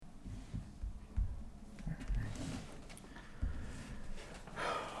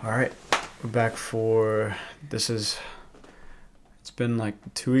All right, we're back for it's been like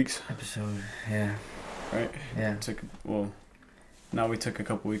 2 weeks. Episode, yeah. Right? Yeah. Now we took a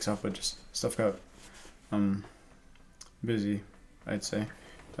couple weeks off, but just stuff got busy, I'd say.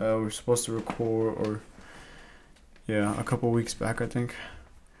 We're supposed to record, a couple weeks back, I think.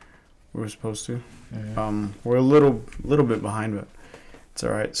 We were supposed to. Mm-hmm. We're a little bit behind, but it's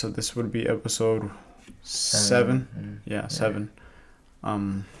all right. So this would be episode 7. Mm-hmm. Yeah, 7.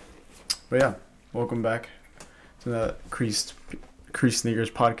 But yeah, welcome back to the Crsd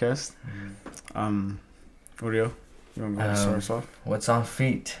Snkrs podcast. Mm-hmm. Uriel, you want to go ahead and start us off? What's on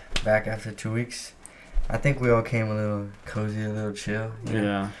feet? Back after 2 weeks. I think we all came a little cozy, a little chill. You know?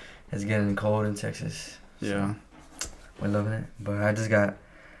 Yeah. It's getting cold in Texas. So Yeah. we're loving it. But I just got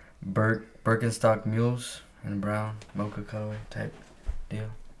Birkenstock mules in brown, mocha color type deal.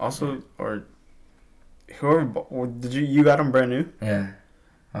 Also, you got them brand new? Yeah.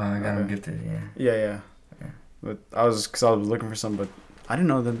 I got them Okay. gifted, yeah. Yeah. But I was looking for some, but I didn't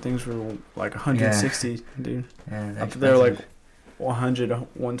know them things were like 160, dude. Yeah, I thought they were like 100,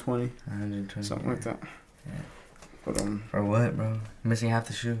 120, 120. something like that. Yeah. But For what, bro? Missing half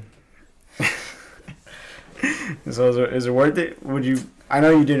the shoe. so is it worth it? Would you? I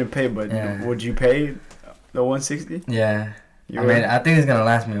know you didn't pay, but Yeah. would you pay the 160? Yeah. You I would? mean, I think it's gonna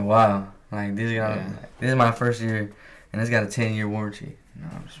last me a while. Like this Yeah. is my first year, and it's got a 10-year warranty. No,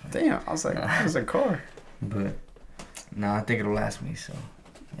 I'm just playing. Damn, I was like, it's a car. But no, I think it'll last me. So,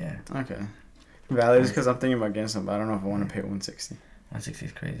 yeah, Okay. Valid is because I'm thinking about getting some, but I don't know if I want to pay 160. 160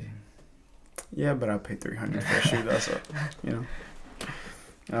 is crazy. Yeah, but I paid 300 for a shoe. That's what, you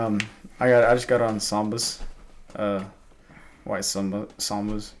know. I just got on Sambas, white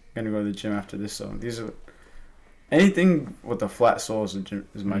Sambas. Gonna go to the gym after this. So these are anything with a flat sole is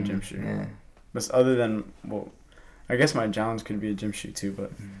my gym shoe. Yeah. But other than I guess my Jones could be a gym shoe too.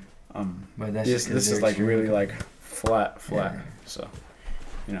 But But that's this is like really like flat. Yeah. So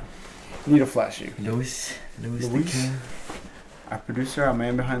you know, need a flat shoe. Louis Louis? the King. Our producer, our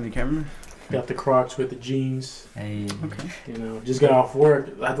man behind the camera. Got the Crocs with the jeans. Hey. Okay. You know, just got off work.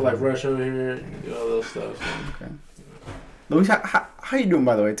 I have to like rush over here and do all those stuff. So. Okay. Louis, how you doing,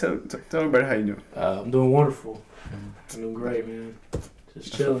 by the way? Tell everybody how you doing. I'm doing wonderful. Mm. I'm doing great, man.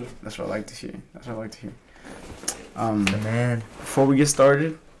 Just chilling. That's what I like to hear. The man. Before we get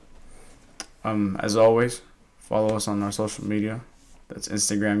started, as always, follow us on our social media. That's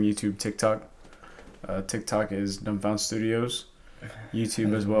Instagram, YouTube, TikTok. TikTok is Dumbfound Studios.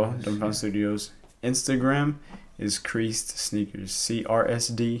 YouTube as well, Dumbfound Studios. Instagram is Crsd Snkrs.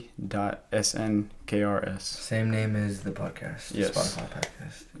 CRSD.SNKRS. Same name as the podcast. Yes. Spotify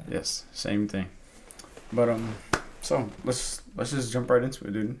podcast. Yeah. Yes, same thing. But so let's just jump right into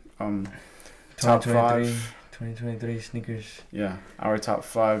it, dude. Top 2023 sneakers. Yeah, our top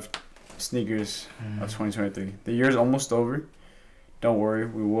 5 sneakers of 2023. The year's almost over. Don't worry,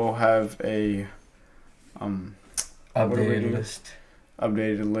 we will have a Updated list.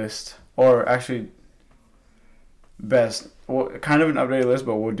 Updated list, or actually kind of an updated list,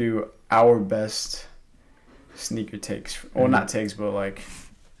 but we'll do our best sneaker takes. Well, not takes, but like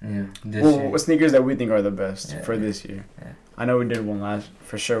sneakers that we think are the best for this year. Yeah. I know we did one last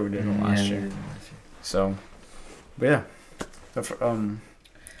year. So, but yeah.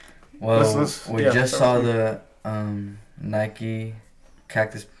 We just saw the Nike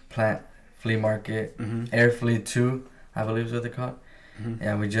Cactus Plant Flea Market Air Flea 2, I believe is what they're called. Mm-hmm.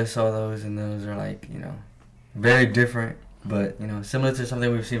 Yeah, we just saw those, and those are like, very different, but, similar to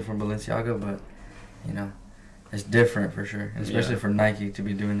something we've seen from Balenciaga, but, it's different for sure, and especially for Nike to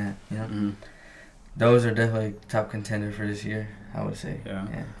be doing that, Those are definitely top contender for this year, I would say. Yeah.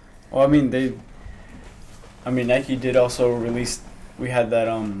 Well, Nike did also release, we had that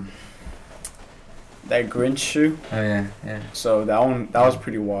Grinch shoe. Oh, yeah. So that was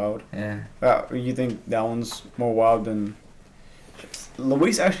pretty wild. Yeah. You think that one's more wild than...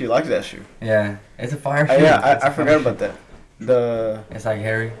 Luis actually likes that shoe. Yeah, it's a fire shoe. I forgot about that. It's like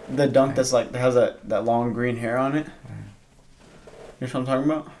hairy. The dunk that's like, that has that long green hair on it. You know what I'm talking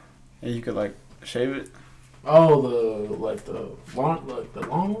about? And you could like shave it. Oh, the long one? Like,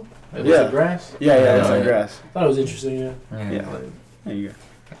 Yeah. Like grass? Yeah, it's like grass. I thought it was interesting, yeah. Yeah. There you go.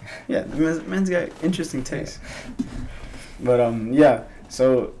 Yeah, the man's got interesting taste. But yeah.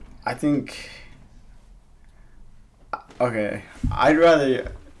 So I think. Okay, I'd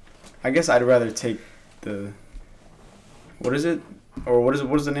rather take the. What is it? Or what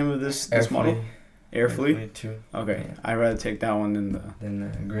is the name of this model? Air Flea? 2. Okay, Yeah. I'd rather take that one than the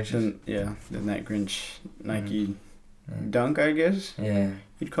Grinches. than that Grinch Nike Dunk, I guess Yeah.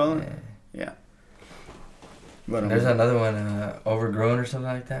 you'd call it. Yeah. But there's another one, Overgrown or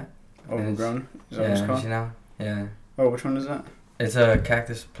something like that. Overgrown. Is that Yeah, what it's have you called? seen that one? Yeah. Oh, which one is that? It's a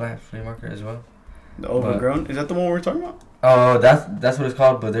cactus plant flea market as well. The Overgrown. Is that the one we're talking about? Oh, that's what it's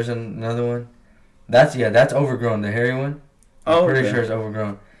called. But there's another one. That's Overgrown, the hairy one. I'm pretty sure it's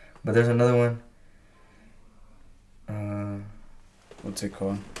Overgrown. But there's another one. What's it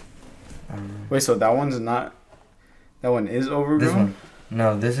called? I don't know. Wait, so that one's not. That one is Overgrown. This one.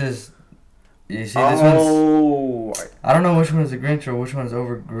 No, this is. You see, this one's. I don't know which one is the Grinch or which one is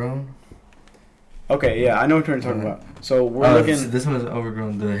Overgrown. Okay, yeah, I know what you're talking about. So we're looking. This one is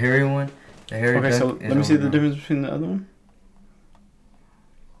Overgrown. The hairy one. The hairy. Okay, so let me see the difference between the other one.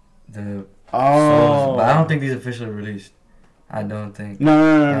 The. Oh. But I don't think these are officially released. I don't think.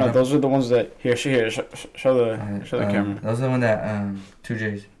 No. Those are the ones that show the camera. Those are the one that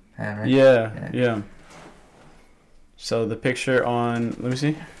 2J's had, right? Yeah. So the picture on, let me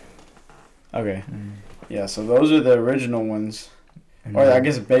see. Okay. Yeah, so those are the original ones. Or I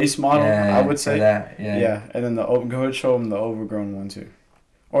guess base model, I would say. Yeah. And then go ahead and show them the Overgrown one too.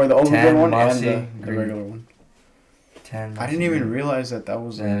 Or the Overgrown one and the regular one. I didn't even realize that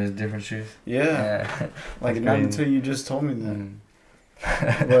was. Yeah, it was different shoes. Yeah. Like not until you just told me that.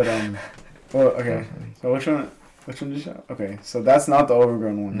 But well, okay. So which one did you show? Okay, so that's not the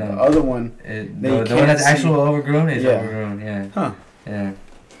Overgrown one. No. The other one. The one that's actual Overgrown is Overgrown. Yeah. Huh. Yeah.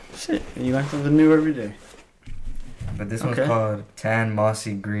 Shit, you learn something new every day. But this one's called Tan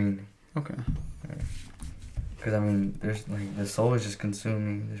Mossy Green. Okay. Because I mean, there's like the sole is just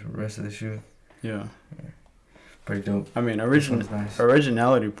consuming the rest of the shoe. Yeah. Pretty dope. I mean,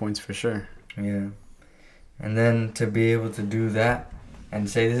 originality points for sure. Yeah. And then to be able to do that and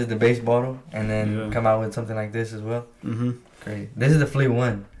say this is the base bottle and then come out with something like this as well. Mm-hmm. Great. This is the Flea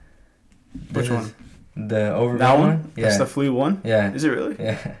one. Which one? The Overgrown one? Yeah. That's the Flea one? Yeah. Is it really?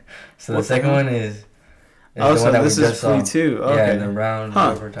 Yeah. So the second one is the one that this is Flea 2. Okay. Yeah, the round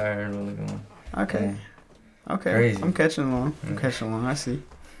rubber tire looking one. Okay. Yeah. Okay. Crazy. I'm catching along. I see.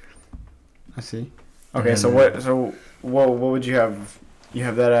 Okay, then, so what would you have? You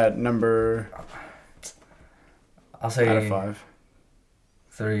have that at number. I'll say out of 5.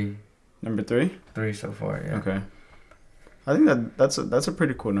 3. Number 3. 3 so far. Yeah. Okay. I think that's a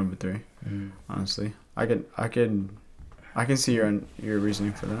pretty cool number 3. Honestly, I can see your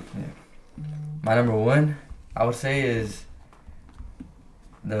reasoning for that. Yeah. My number 1, I would say, is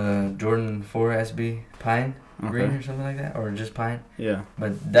the Jordan 4 SB Pine Green or something like that, or just Pine. Yeah.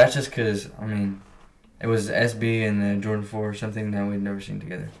 But that's just because I mean. It was SB and the Jordan 4 or something that we'd never seen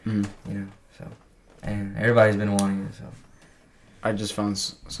together. You know, so. And everybody's been wanting it, so. I just found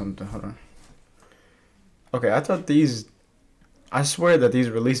something. Hold on. Okay, I swear that these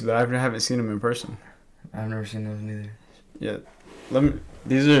released, but I haven't seen them in person. I've never seen those neither. Yeah.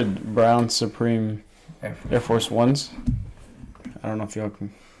 These are brown Supreme Air Force Ones. I don't know if y'all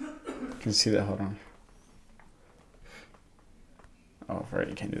can see that. Hold on. Oh, right,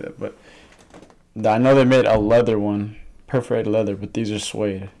 you can't do that, but. I know they made a leather one, perforated leather, but these are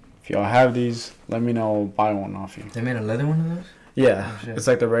suede. If y'all have these, let me know. I'll buy one off you. They made a leather one of those? Yeah. It's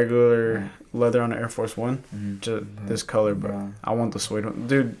like the regular leather on the Air Force One. Just this color, but I want the suede one.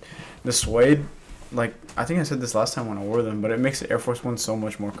 Dude, the suede, like, I think I said this last time when I wore them, but it makes the Air Force One so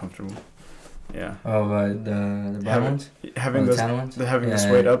much more comfortable. Yeah. Oh, the brown ones? Having the tan ones? Having the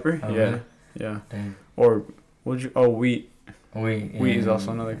suede upper? Oh, yeah. Really? Yeah. Dang. Or, wheat. Wheat is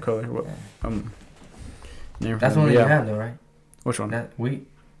also another color. That's the one you have though, right? Which one? That wheat?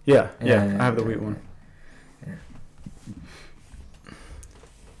 Yeah, I have the wheat one. Yeah.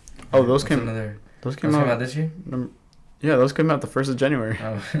 Oh, those came out this year? Yeah, those came out the 1st of January.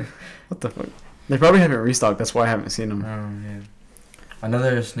 Oh. What the fuck? They probably haven't restocked, that's why I haven't seen them. Oh, yeah.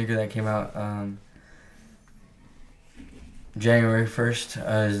 Another sneaker that came out January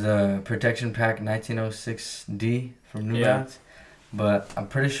 1st is the Protection Pack 1906D from New Balance. But I'm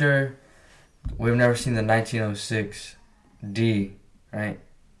pretty sure we've never seen the 1906D, right?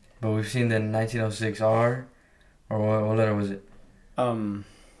 But we've seen the 1906R, or what letter was it? R.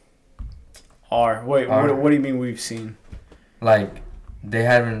 Wait, R. What do you mean we've seen? Like, they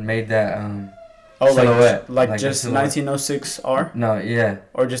haven't made that silhouette. Like just 1906R? No, yeah.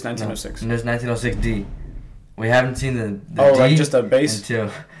 Or just 1906? No, just 1906D. We haven't seen the D like just a base?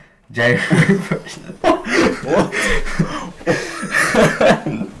 Until January 1st.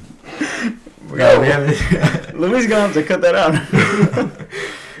 No, we haven't. Louis gonna have to cut that out.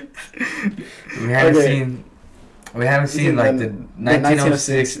 We haven't seen like the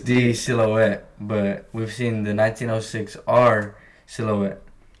 1906D silhouette, but we've seen the 1906R silhouette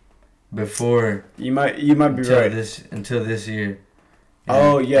before. You might be right. Until this year.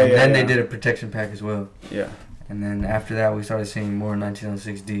 Oh yeah, and then they did a protection pack as well. Yeah. And then after that, we started seeing more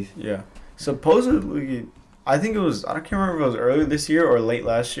 1906Ds. Yeah. Supposedly, I think it was, I can't remember if it was earlier this year or late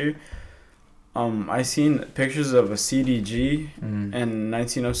last year. I seen pictures of a CDG in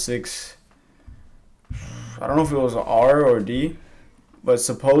 1906. I don't know if it was an R or D, but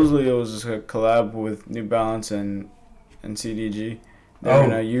supposedly it was a collab with New Balance and CDG. They're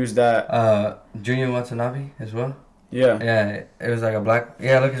gonna use that. Junior Watanabe as well. Yeah. Yeah, it was like a black.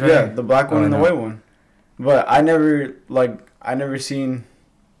 Yeah, look, it's right Yeah, here. the black one and the white one. But I never seen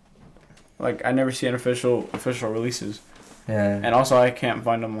official releases. Yeah. And also I can't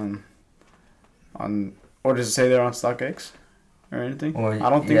find them on or does it say they're on StockX or anything? Well, I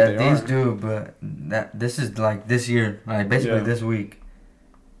don't think they are. These do, but this is like this year, like basically this week.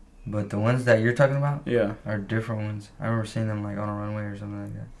 But the ones that you're talking about, are different ones. I remember seeing them like on a runway or something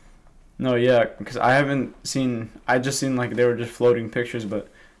like that. No, because I just seen like they were just floating pictures, but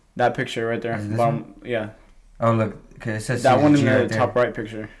that picture right there, bottom, yeah. Oh look, okay, it says that CDG one in the right top right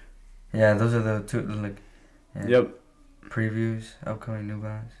picture. Yeah, those are the two. Look. Yeah. Yep. Previews, upcoming New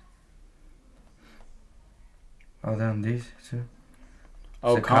Balance. Oh, they're on these too.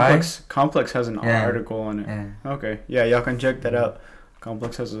 Oh, Sakai? Complex has an article on it. Yeah. Okay. Yeah, y'all can check that out.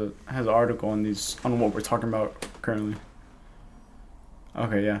 Complex has an article on what we're talking about currently.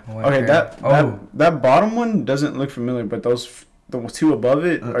 Okay, yeah. Okay, that bottom one doesn't look familiar, but the two above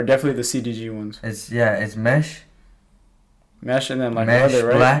it are definitely the CDG ones. It's mesh. Mesh and then like mesh, leather,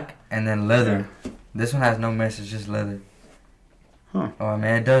 right? Black and then leather. Yeah. This one has no mesh, it's just leather. Huh. Oh, I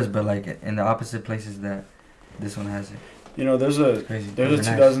mean it does, but like in the opposite places that this one has it. You know, there's a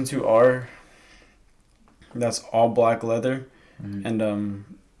 2002 R that's all black leather, and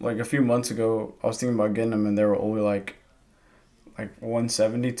like a few months ago I was thinking about getting them, and they were only like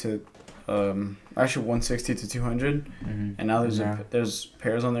 170 to actually 160 to 200, and now there's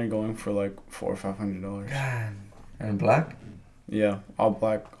pairs on there going for like $400 or $500. God. And black? Yeah, all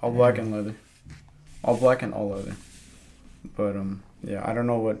black and leather, all black and all leather. But yeah, I don't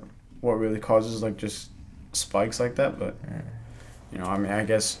know what really causes like just spikes like that, but you know, I mean, I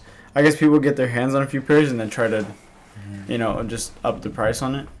guess people get their hands on a few pairs and then try to, you know, just up the price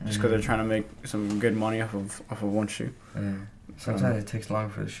on it just because they're trying to make some good money off of one shoe. Yeah. Sometimes it takes long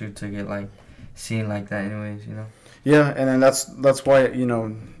for the shoe to get like seen like that, anyways, you know. Yeah, and then that's why, you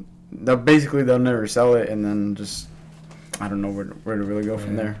know, they'll never sell it, and then just I don't know where to really go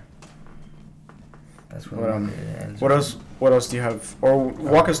from there. That's what what else do you have? Or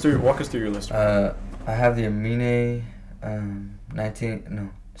walk us through your list. I have the Amine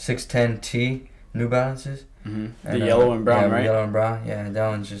 610T New Balances. The yellow and brown, right? Yellow and brown. Yeah, that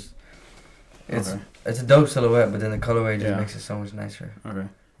one's just it's a dope silhouette, but then the colorway just makes it so much nicer. Okay.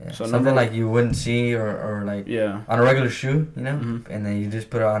 Yeah. So something like you wouldn't see or like on a regular shoe, you know, and then you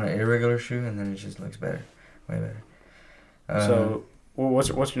just put it on an irregular shoe, and then it just looks better, way better. So what's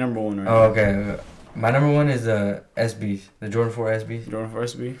your number one? Right now? Okay. My number one is the SBs, the Jordan 4 SBs. Jordan 4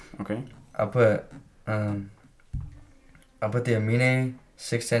 SB, okay. I'll put the Amine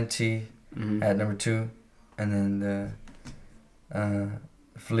 610T at number 2, and then the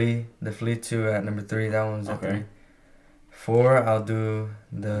Flea 2 at number 3. That one's at 3. 4, I'll do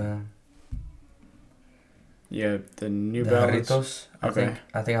the New Balance. Jarritos.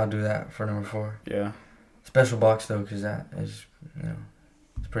 I think I'll do that for number 4. Yeah. Special box though, because that is, you know,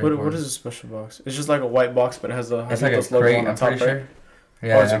 it's pretty cool. What is a special box? It's just like a white box, but it has the Jarritos logo on the top, right?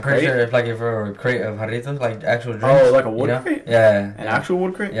 Yeah, I'm pretty sure if a crate of Jarritos, like actual drinks. Oh, like a wood crate? Yeah. An actual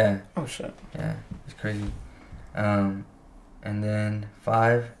wood crate? Yeah. Oh shit. Yeah, it's crazy. And then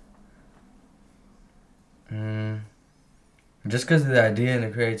 5. Just because of the idea and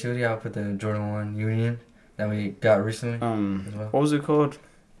the creativity, I'll put the Jordan 1 Union that we got recently. As well. What was it called?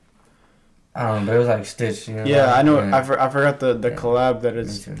 I don't know, but it was like stitched, you know. Yeah, like, I know. Yeah. I forgot the collab that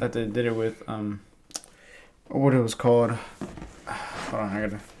they did it with. What it was called? Hold on, I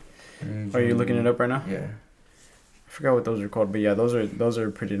gotta. Are you looking it up right now? Yeah. I forgot what those are called, but yeah, those are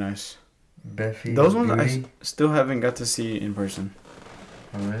pretty nice. Beffy, those ones I still haven't got to see in person.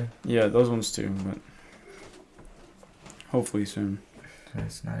 Oh really? Yeah, those ones too, but hopefully soon.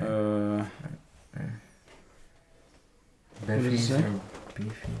 That's not Beffy's or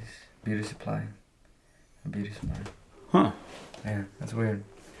Beefies. Beauty Supply. Huh. Yeah, that's weird.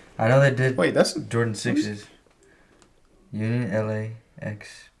 I know they did. Wait, that's Jordan 6s. Union LA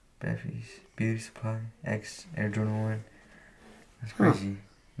X Beffy's Beauty Supply X Air Jordan 1. That's crazy.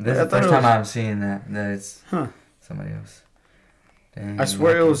 This is the first time I'm seeing that it's somebody else. Dang, I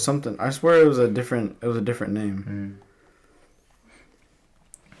swear it was something. I swear it was a different name.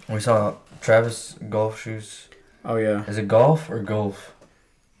 We saw Travis golf shoes. Oh yeah. Is it golf or golf?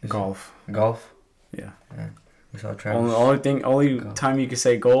 Golf. Golf? Yeah. We saw Travis. Only Go. time you can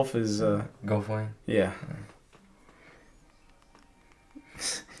say golf is Go for it. yeah.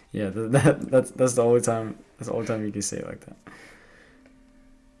 Yeah, that's the only time. That's the only time you can say it like that.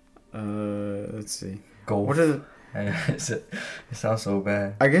 Let's see. Golf. What is it? It sounds so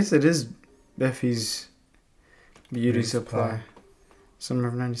bad. I guess it is Beffy's Beauty Beauty Supply. Supply. Summer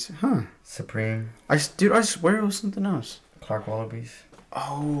of '96. Huh. Supreme. I swear it was something else. Clark Wallabies.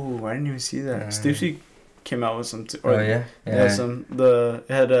 Oh, I didn't even see that. Yeah. Stussy came out with some. Oh yeah. Yeah. It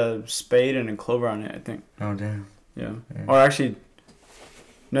had a spade and a clover on it, I think. Oh damn. Yeah. Yeah. Or actually,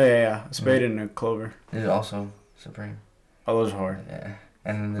 no, yeah. A spade and a clover. This is also Supreme. Oh, those are hard. Yeah.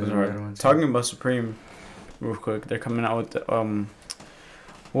 And then Those there's are another hard. one. too. Talking about Supreme, real quick, they're coming out with the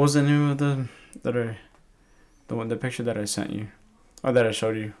What was the name of the picture that I sent you, or that I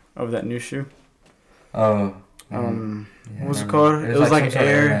showed you of that new shoe? Oh. Yeah, what was it I called? remember. It was like some sort of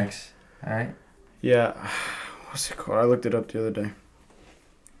Air. Max. Alright. Yeah, what's it called? I looked it up the other day.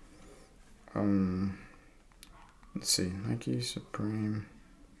 Let's see, Nike Supreme.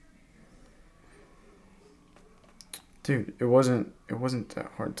 Dude, it wasn't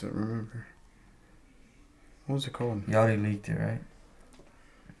that hard to remember. What was it called? You already leaked it, right?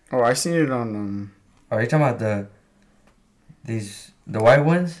 Oh, I seen it on Oh, you're talking about the white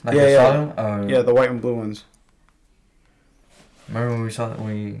ones? Like Yeah, the yeah. solid? Oh, yeah, the white and blue ones. Remember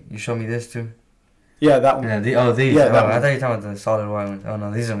when you showed me this too? Yeah, that one. Yeah. These. Yeah, Oh, that I one. thought you were talking about the solid white ones. Oh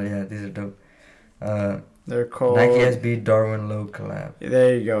no, these are dope. They're called Nike SB Darwin Low collab.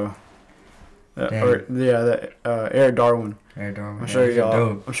 There you go. Dang. The Air Darwin. Air Darwin. I'm sure these are y'all.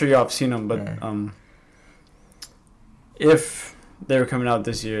 dope. I'm sure y'all have seen them, but Yeah. if they were coming out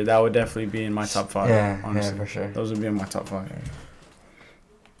this year, that would definitely be in my top 5. Yeah, honestly. for sure. Those would be in my top 5.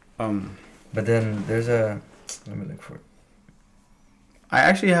 Yeah. But then there's a. Let me look for it. I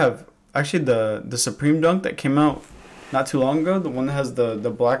actually have the Supreme Dunk that came out not too long ago. The one that has the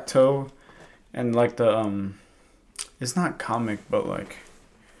black toe, and like the it's not comic, but like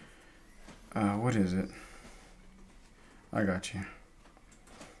what is it? I got you.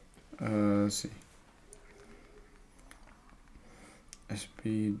 Let's see.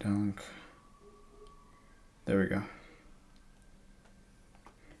 SB Dunk. There we go.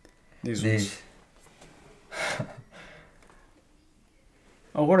 These ones.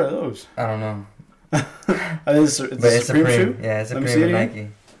 Oh, what are those? I don't know. It's But a it's Supreme Supreme. shoe? Yeah, it's Let me Supreme see with it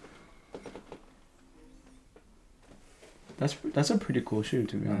again. Nike. That's a pretty cool shoe,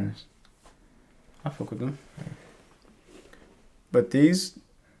 to be Mm. honest. I fuck with them. But these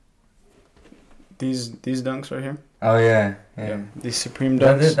dunks right here. Oh yeah, yeah. These Supreme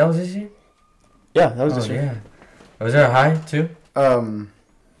That dunks. was this year. Yeah, that was Oh this year. yeah. Was there a high too?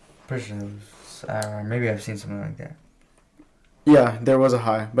 Pretty sure it was. Maybe I've seen something like that. Yeah, there was a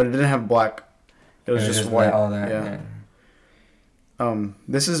high, but it didn't have black. It was just white. All that. Yeah. Yeah.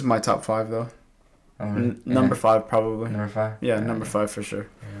 This is my top 5 though. Yeah. Number 5 probably. Number 5. Yeah, number 5 for sure.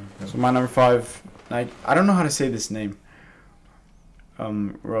 Yeah. So my number 5, Nike. I don't know how to say this name.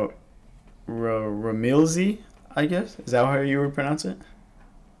 Ramilzi, I guess. Is that how you would pronounce it?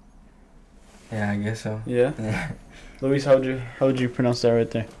 Yeah, I guess so. Yeah. Yeah. Luis, how would you pronounce that right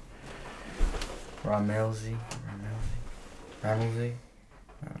there? Ramelzi.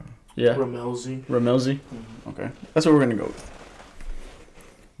 Yeah. Ramelzi. Ramilzi. Okay, that's what we're gonna go with.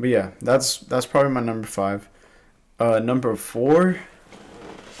 But yeah, that's probably my number 5. Number 4.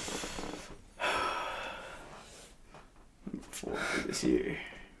 Number 4 for this year.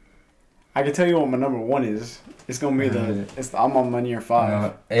 I can tell you what my number 1 is. It's gonna be I'm on my near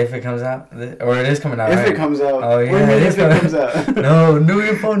 5. If it comes out, or it is coming out. If right? it comes out. Oh yeah. What do you mean if it coming- comes out? No, new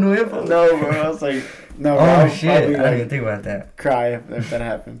info. No, bro. I was like, no. Oh I'll shit! probably, I didn't even think about that. cry if that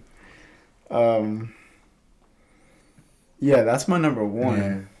happened. Yeah, that's my number 1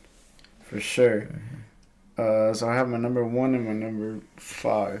 Yeah. for sure. So I have my number 1 and my number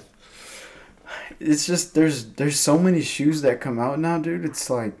 5. It's just there's so many shoes that come out now, dude. It's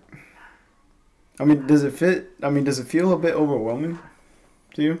like, I mean, does it fit? I mean, does it feel a bit overwhelming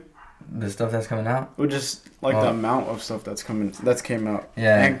to you? The stuff that's coming out. Or just like the amount of stuff that's came out?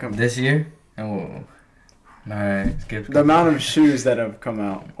 Yeah. And This year. And alright, skip. the amount of shoes that have come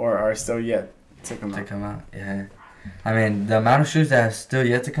out or are still yet to come out. Yeah. I mean, the amount of shoes that are still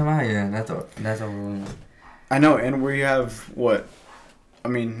yet to come out. Yeah, that's overwhelming. I know, and we have what? I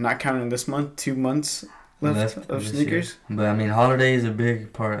mean, not counting this month, 2 months left of this sneakers. year. But I mean, holiday is a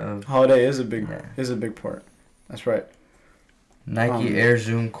big part of. Holiday is a big Yeah. part. That's right. Nike Air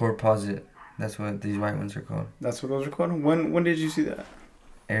Zoom Corposite. That's what these white ones are called. That's what those are called. When did you see that?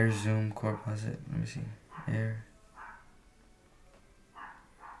 Air Zoom Corposite. Let me see. Air.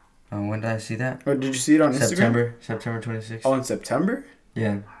 Oh When did I see that? Or did you see it on Instagram? September 26th. Oh, in September?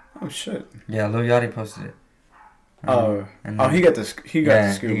 Yeah. Oh shit. Yeah, Lil Yachty posted it. Oh, he got the scoop,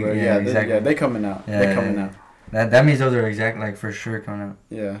 bro. Yeah, exactly. they coming out. Yeah, they coming out. That means those are like for sure coming out.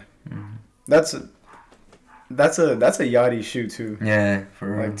 Yeah. Mm-hmm. That's a Yachty shoe too. Yeah,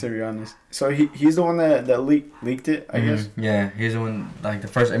 for real. Like, to be honest. So he's the one that leaked it, I guess. Yeah, he's the one. Like the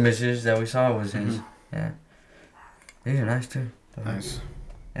first images that we saw was his. Yeah. These are nice too. Nice.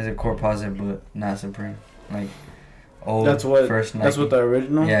 It's a core positive, but not Supreme. Like old. First Nike. That's what the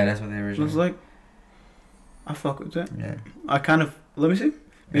original. Yeah, that's what the original looks like. I fuck with it. Yeah. I kind of let me see.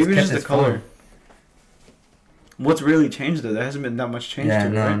 Maybe it's just the color. Form. What's really changed though? There hasn't been that much change to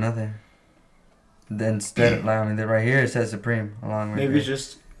it, right? Nothing. Then instead, right here it says Supreme along with. Maybe it's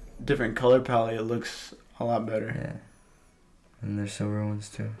just different color palette. It looks a lot better. Yeah. And there's silver ones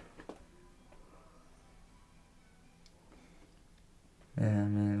too. Yeah,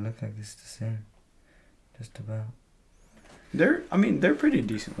 it looks like it's the same. Just about. They're pretty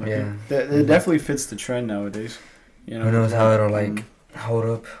decent looking. Yeah. It definitely fits the trend nowadays. You know. Who knows how it'll like hold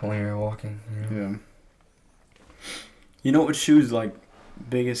up when you're walking? You know? Yeah. You know what shoes like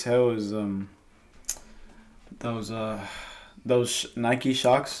big as hell is those Nike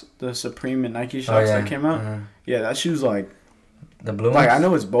Shocks, the Supreme and Nike Shocks that came out. Uh-huh. Yeah, that shoe's like the blue ones. Like I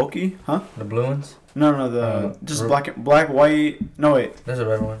know it's bulky, huh? The blue ones. No, the just black, white. No wait. There's a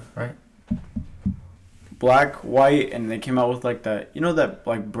red one, right? Black, white, and they came out with like that. You know that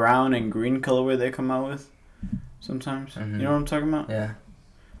like brown and green colorway they come out with sometimes. Mm-hmm. You know what I'm talking about? Yeah.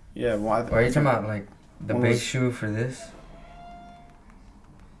 Yeah. Why? Are you talking about like the base shoe for this?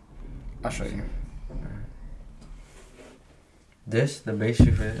 I'll show you. The base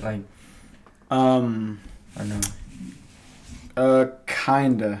shoe for this, like. I know.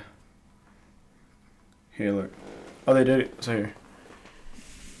 Kinda. Here, look. Oh, they did it. So here.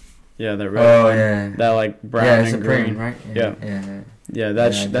 Yeah, that red one. Yeah. That like brown and Supreme, green, right? Yeah. Yeah,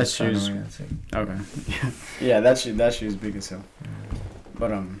 that shoe's. Okay. Yeah, that shoe's big as hell.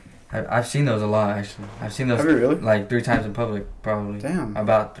 But I've seen those a lot actually. I've seen those. Have you really? Like 3 times in public, probably. Damn.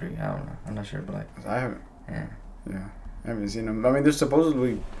 About 3. I don't know. I'm not sure, but like. I haven't. Yeah. Yeah. I haven't seen them. I mean, they're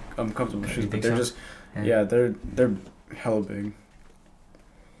supposedly comfortable shoes, but they're just. Yeah, they're hella big.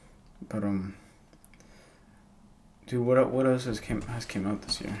 But dude, what else has came out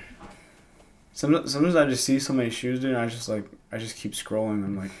this year? Sometimes I just see so many shoes, dude. And I just keep scrolling.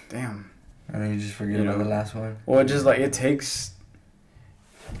 I'm like, damn. And then you just forget about the last one. Well, it just like it takes.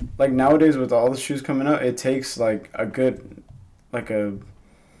 Like nowadays with all the shoes coming out, it takes like a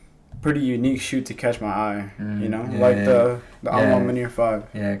pretty unique shoe to catch my eye. You know, the Alma Mini 5.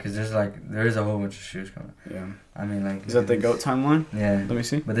 Yeah, because there is a whole bunch of shoes coming. Yeah. I mean, like. Is that the GOAT timeline? Yeah. Let me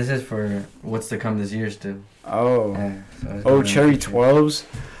see. But this is for what's to come this year still. Oh. Yeah. So Cherry 12s.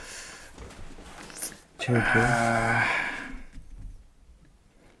 Cherry 12s.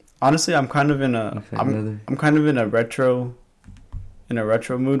 Honestly, I'm kind of in a retro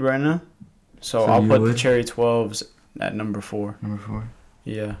mood right now. So I'll put the Cherry 12s at number 4. Number 4.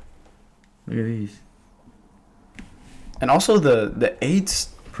 Yeah. Look at these. And also the 8s.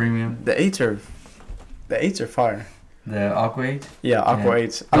 Premium. The 8s are fire. The Aqua 8? Yeah, Aqua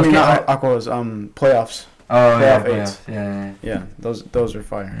 8s. I mean, not Aqua's, playoffs. Oh, playoff yeah, 8s. Yeah. Yeah, those are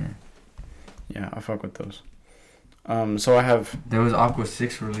fire. Yeah, I fuck with those. So I have. There was Aqua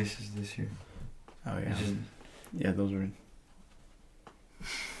 6 releases this year. Oh yeah. Yeah, those were.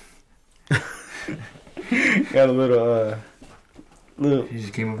 Got a little. He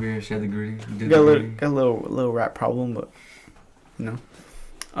just came up here, said the gritty. Got a little rap problem, but you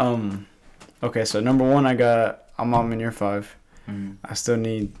know. Okay, so number 1 I got Alma Mini 5. Mm-hmm. I still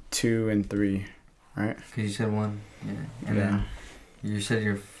need 2 and 3, right? Cause you said 1, yeah. And then you said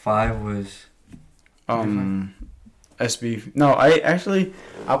your 5 was. SB. No,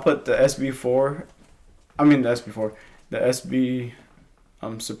 I'll put the SB4. I mean the SB4. The SB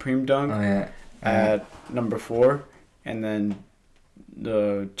Supreme Dunk at number 4, and then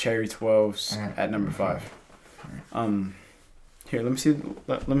the Cherry 12s at number 5. Here, let me see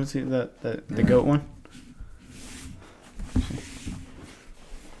the GOAT one.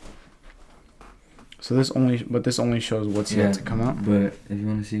 So this only shows what's yet to come out. But if you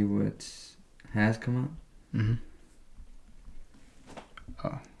want to see what has come out. Mhm.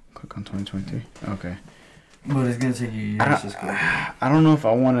 Oh, click on 2023. Okay. But it's gonna take you years to scroll. I don't know if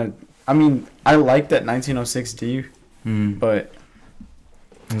I want to. I mean, I like that 1906D, but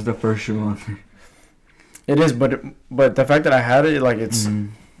it's the first shoe on there. It is, but the fact that I had it, like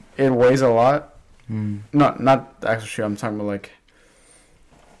it weighs a lot. Not the actual shoe. I'm talking about like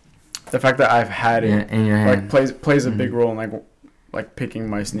the fact that I've had it. In your hand. Like plays a big role in like like picking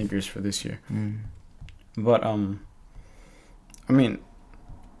my sneakers for this year. Mm. But I mean,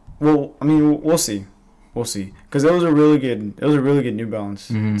 we'll see, because it was a really good New Balance,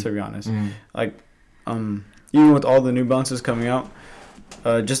 Mhm. to be honest. Mm. Like, even with all the New Balances coming out,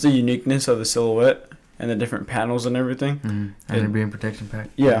 just the uniqueness of the silhouette and the different panels and everything. Mm. And it being protection pack.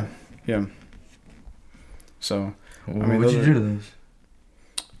 Yeah. So, What did you do to those?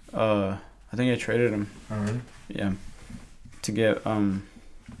 I think I traded them. Oh, really? Yeah. To get what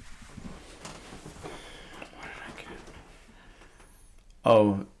did I get?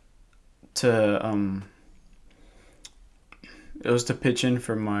 Oh, to it was to pitch in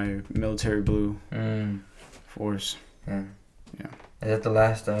for my military blue force. Yeah. Yeah. Is that the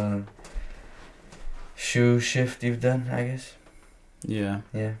last shoe shift you've done, I guess? Yeah.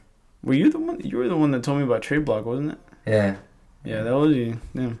 Yeah. Were you the one? You were the one that told me about Trade Block, wasn't it? Yeah. Yeah, that was you.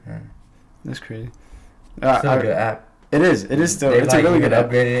 Yeah. That's crazy. Still a good app. It is. It is still. They It's a really good app.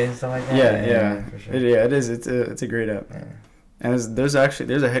 upgraded it and stuff like that. Yeah. For sure. It is. It's a great app. Yeah. And there's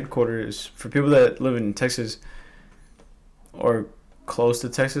a headquarters for people that live in Texas or close to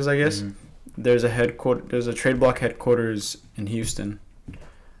Texas, I guess. Mhm. There's a Trade Block headquarters in Houston.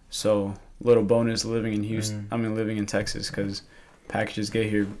 So, little bonus living in Houston. Living in Texas, because packages get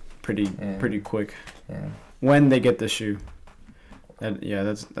here pretty quick. Yeah. When they get the shoe.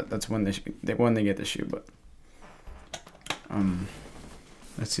 That's when they get the shoe, but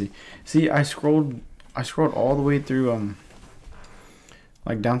let's see. See, I scrolled all the way through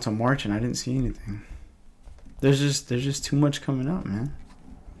like down to March, and I didn't see anything. There's just too much coming up, man.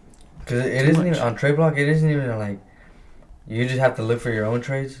 Cause it isn't even on Trade Block. It isn't even like you just have to look for your own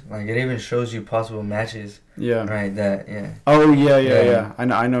trades. Like it even shows you possible matches. Yeah. Right. Yeah. Oh yeah.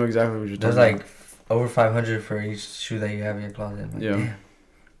 I know exactly what you're talking There's about. like over 500 for each shoe that you have in your closet. Like, Yeah. Damn.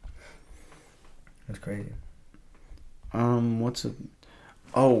 That's crazy. What's it?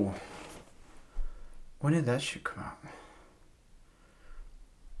 Oh. When did that shoe come out?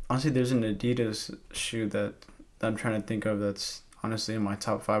 Honestly, there's an Adidas shoe that I'm trying to think of that's honestly in my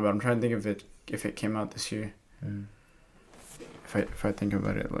top 5, but I'm trying to think if it came out this year. Mm. If I think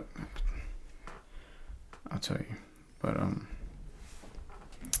about it, look, I'll tell you. But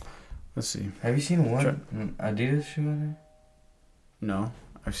let's see. Have you seen one Adidas shoe on there? No,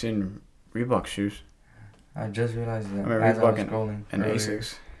 I've seen Reebok shoes. I just realized that. I mean, as I was Reebok scrolling and earlier.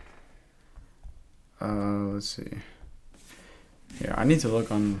 Asics. Let's see. Yeah, I need to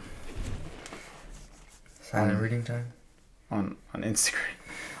look on Silent reading time. on Instagram.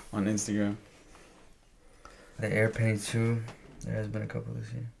 On Instagram. The Air Penny 2. There has been a couple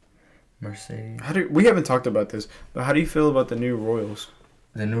this year. Mercedes. We haven't talked about this, but how do you feel about the new Royals?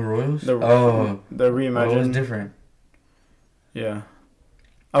 The new Royals? The reimagined. What's different? Yeah.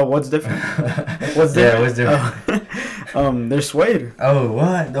 Oh, what's different? What's different? They're suede. Oh,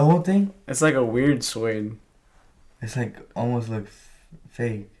 what? The whole thing? It's like a weird suede. It's like almost looks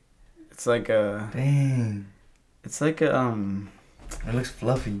fake. It's like a. Dang. It's like a It looks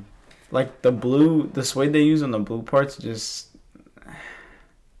fluffy. Like the suede they use on the blue parts just.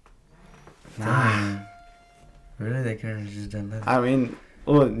 Nah. Really, they could have just done that. I mean,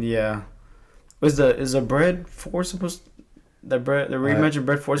 well, yeah. Is the bread 4 supposed? The reimagined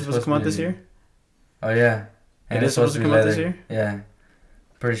bread 4 supposed to come out this year? Oh yeah. It is supposed to come out this year? Yeah.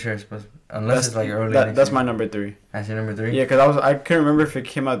 Pretty sure it's supposed to, unless it's like early next year. my number 3. That's your number 3? Yeah, because I couldn't remember if it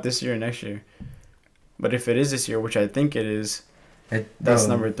came out this year or next year. But if it is this year, which I think it is, that's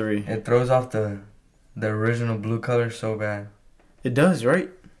number 3. It throws off the original blue color so bad. It does, right?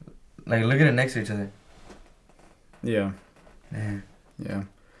 Like, look at it next to each other. Yeah. Man. Yeah.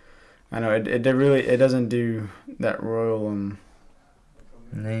 I know, it really, it doesn't do that royal,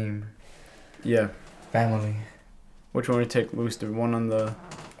 Name. Yeah. Family. Which one would you take, Luis? The one on the...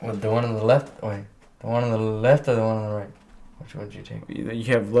 What, the one on the left? Wait. The one on the left or the one on the right? Which one would you take? You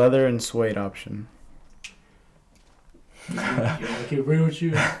have leather and suede option. I can agree with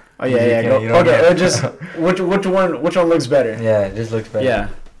you. Oh yeah. Go. Okay, just which one looks better? Yeah, it just looks better. Yeah.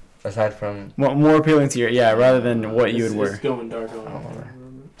 Aside from More appealing to your rather than what you would wear. It's going dark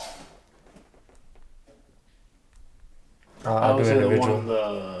on. I'll do say the individual. one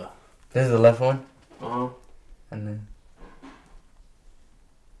the. This is the left one, Uh-huh. and then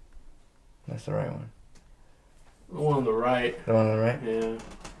that's the right one. The one on the right. The one on the right. Yeah.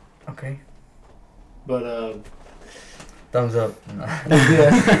 Okay. But Thumbs up.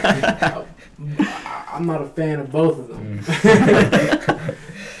 yeah. I'm not a fan of both of them.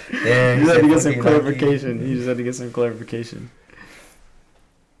 Yeah. You just had to get some clarification. You just had to get some clarification.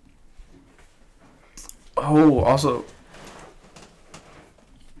 Oh, also,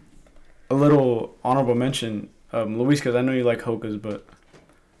 a little honorable mention. Luis, because I know you like Hokas, but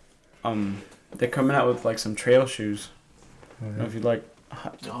they're coming out with like some trail shoes. I don't know if you like.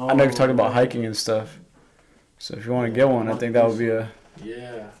 I know you talk about hiking and stuff. So if you want to get one, I think that would be a.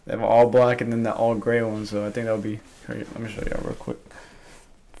 Yeah. They have all black and then the all gray one, so I think that would be. Here, let me show you real quick.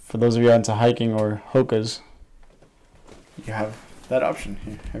 For those of you into hiking or Hokas, you have that option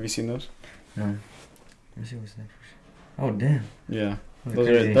here. Have you seen those? No. Let me see what's next. Oh damn. Yeah.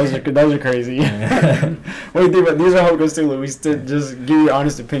 Those Those are crazy. Yeah. What do you think about these? Are Hokas too, Luis? Just give your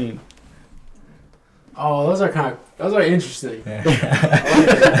honest opinion. Oh, those are interesting. Yeah.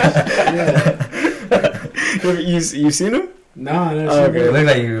 Yeah. You seen them? No, I never Oh, seen okay. It that. looked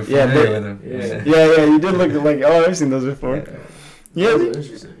like you were Yeah, familiar they- with them. yeah. Yeah, you did look like. Oh, I've seen those before. Yeah, Those they- are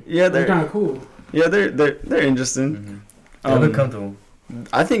interesting. yeah, They're they're kind of cool. yeah, they're interesting. Mm-hmm. They look comfortable.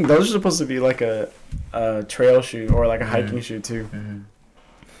 I think those are supposed to be like a trail shoe or like a hiking shoe too. Mm-hmm.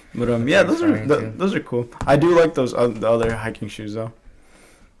 But yeah, That's fine, too. those are cool. I do like those the other hiking shoes though.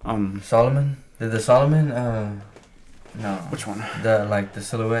 Solomon? Did the Solomon? No. Which one? The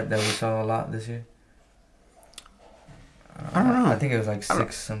silhouette that we saw a lot this year. I don't know. I think it was like I don't-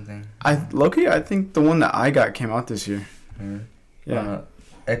 6 something. Low-key, I think the one that I got came out this year. Mm-hmm. Yeah.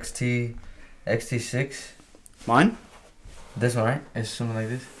 XT6. Mine? This one, right? It's something like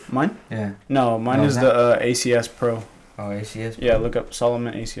this. Mine? Yeah. No, mine No, is it's the ACS Pro. Oh, ACS. Yeah, look up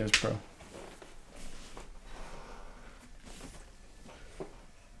Solomon ACS Pro.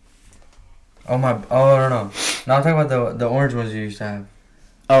 Oh my. Oh no. No, I'm talking about the orange ones you used to have.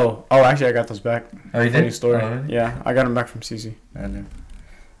 Oh, actually, I got those back. Oh, you Funny did? story. Oh, really? Yeah, I got them back from CC. I know.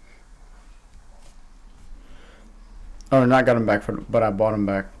 Oh, not got them back, but I bought them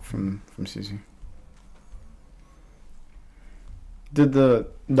back from CC. Did the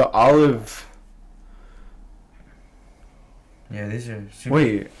olive? Yeah, these are super.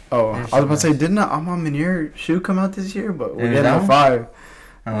 Wait. Oh, They're I was so about to say, nice. didn't the Amon Munir shoe come out this year? But we're Yeah, getting that the one? 5.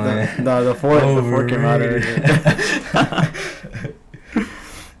 Oh, the, yeah. the 4 came out already.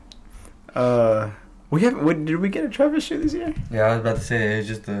 We haven't. Did we get a Travis shoe this year? Yeah, I was about to say it's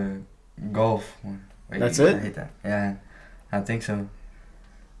just a golf one. Wait, That's I it? hate that. Yeah, I think so.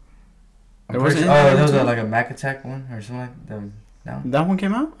 There I'm was pretty an sure, Indian there was too? like a Mac Attack one or something like that. No, That one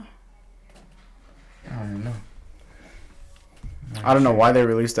came out. I don't even know. I don't know why they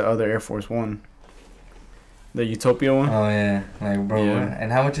released the other Air Force One. The Utopia one. Oh yeah, like bro. Yeah.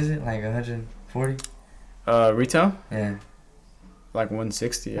 And how much is it? Like 140? Retail Yeah, like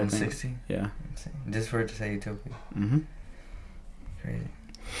 160. I think. 160. Yeah. Just for it to say Utopia. Mhm. Crazy.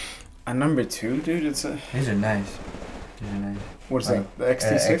 A number 2, dude. It's a. These are nice. These are nice. What's Like, that? The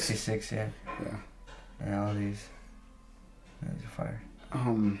XT6. XT6, yeah. Yeah. And all these. These are fire.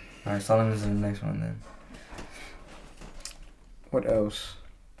 Alright, Solomon's the next one then. what else?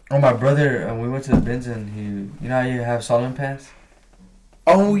 Oh, my brother, we went to the bins and you know how you have Solomon pants?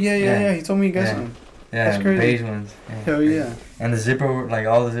 Oh yeah. Yeah. He told me you got Yeah. some. Yeah, That's crazy. beige ones. Yeah, Hell crazy. yeah. And the zipper, like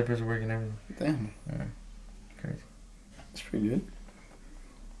all the zippers work and everything. Damn. Yeah. Crazy. That's pretty good.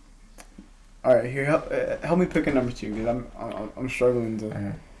 All right, here help me pick a number 2 because I'm struggling to.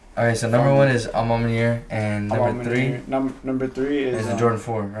 Alright. Alright, so number 1 is Amamanier and number 3 Number 3 is the Jordan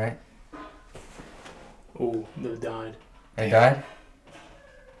 4, right? Oh, they died. They died?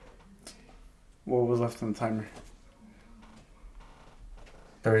 What was left on the timer?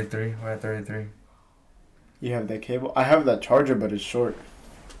 33. We're at 33. You have that cable. I have that charger, but it's short.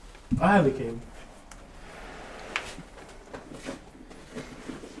 I have the cable.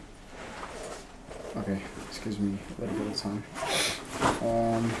 Okay, excuse me a little bit of time.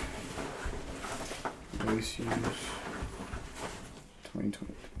 Base use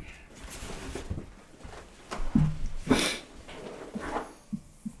 2020.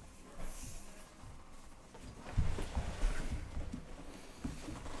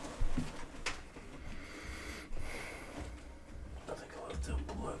 I think I'll have to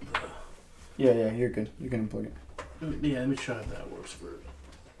unplug Yeah, you're good. You can unplug it. the. Yeah, let me try if that works for it.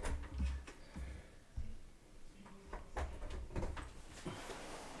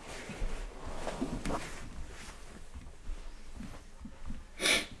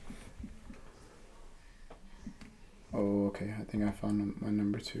 Oh, okay. I think I found my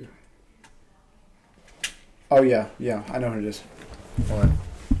number 2. Oh yeah, I know what it is. What?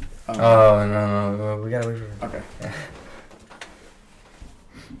 Oh, no. We gotta wait for it. Okay.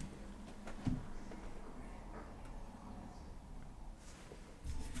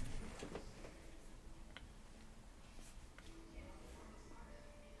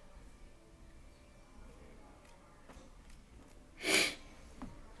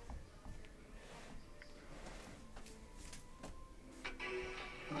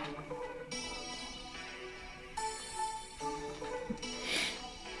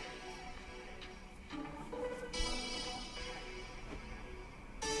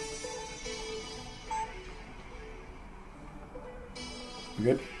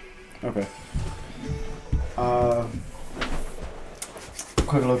 Good? Okay.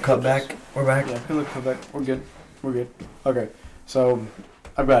 Quick little cutback. We're back. Yeah, quick little cutback. We're good. Okay. So,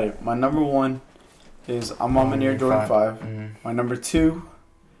 I've got it. My number 1 is I'm on Manir Jordan 5. Mm-hmm. My number 2,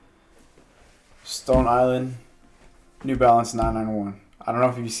 Stone Island New Balance 991. I don't know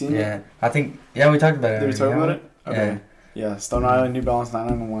if you've seen it. Yeah, I think. Yeah, we talked about it. Did we talk about it? Okay. Yeah. Yeah, Stone Island New Balance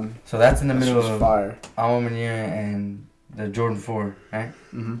 991. So that's in the middle of fire. Alma Manir and the Jordan 4, right?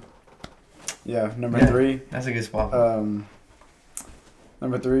 Mm-hmm. Yeah, number 3. That's a good spot.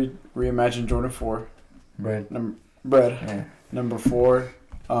 Number 3, Reimagine Jordan 4. Bread. Bread. Yeah. Number 4,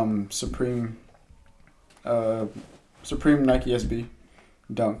 Supreme Nike SB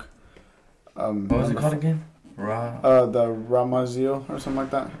Dunk. What was it called again? The Ramazil or something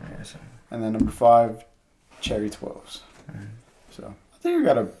like that. Yeah, so. And then number 5, Cherry 12s. Mm. So I think you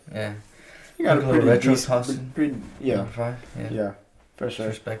got a Like a pretty retro decent, tossing. yeah. Number 5. Yeah, for sure.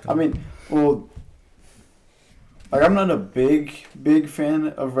 Respectable. I mean, well, like I'm not a big fan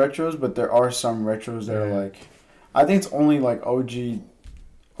of retros, but there are some retros that are like, I think it's only like OG.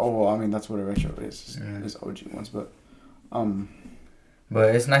 Oh well, I mean that's what a retro is OG ones, but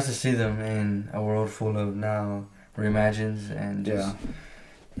But it's nice to see them in a world full of now reimagines and just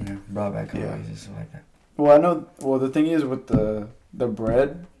brought back colorways and stuff like that. Well, I know. Well, the thing is with the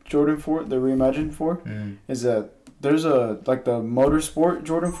bread Jordan 4, the reimagined 4, is that there's a like the Motorsport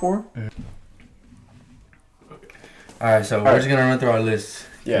Jordan 4. Alright, so we're just gonna run through our list.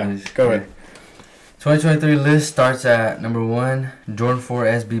 Yeah, go ahead. 2023 list starts at number 1, Jordan 4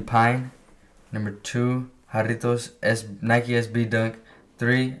 SB Pine. Number 2, Jarritos Nike SB Dunk.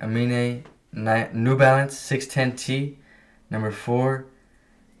 3, Amine New Balance 610T. Number 4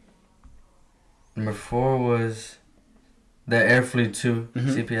 was the Air Fleet 2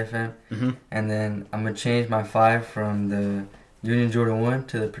 CPFM. And then I'm gonna change my 5 from the Union Jordan 1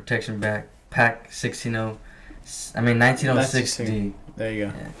 to the Protection Pack 1906D. There you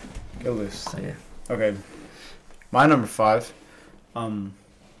go. Yeah. Good list. So yeah. Okay. My number 5. I'm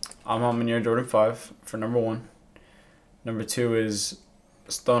on Manir Jordan 5 for number 1. Number 2 is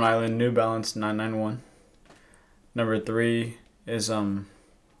Stone Island New Balance 991. Number 3 is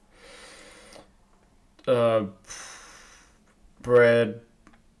Bread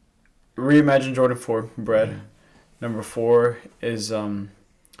Reimagine Jordan 4 Bread. Mm-hmm. Number 4 is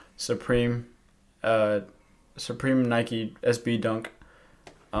Supreme Nike SB Dunk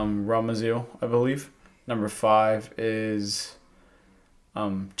Ramazil, I believe. Number 5 is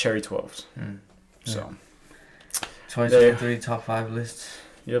Cherry 12s. So 2023 top 5 lists.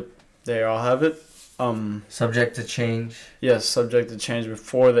 Yep, they all have it. Subject to change. Yes, subject to change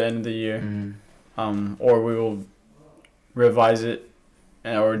before the end of the year. Or we will revise it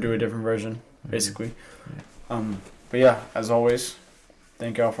or do a different version, basically. But yeah, as always,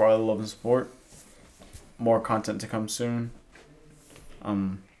 thank y'all for all the love and support. More content to come soon.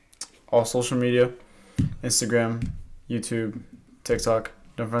 All social media, Instagram, YouTube, TikTok,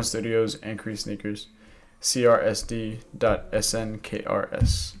 Dumb Studios, and Snkrs,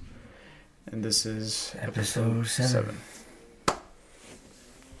 Crsd.Snkrs. And this is episode 7.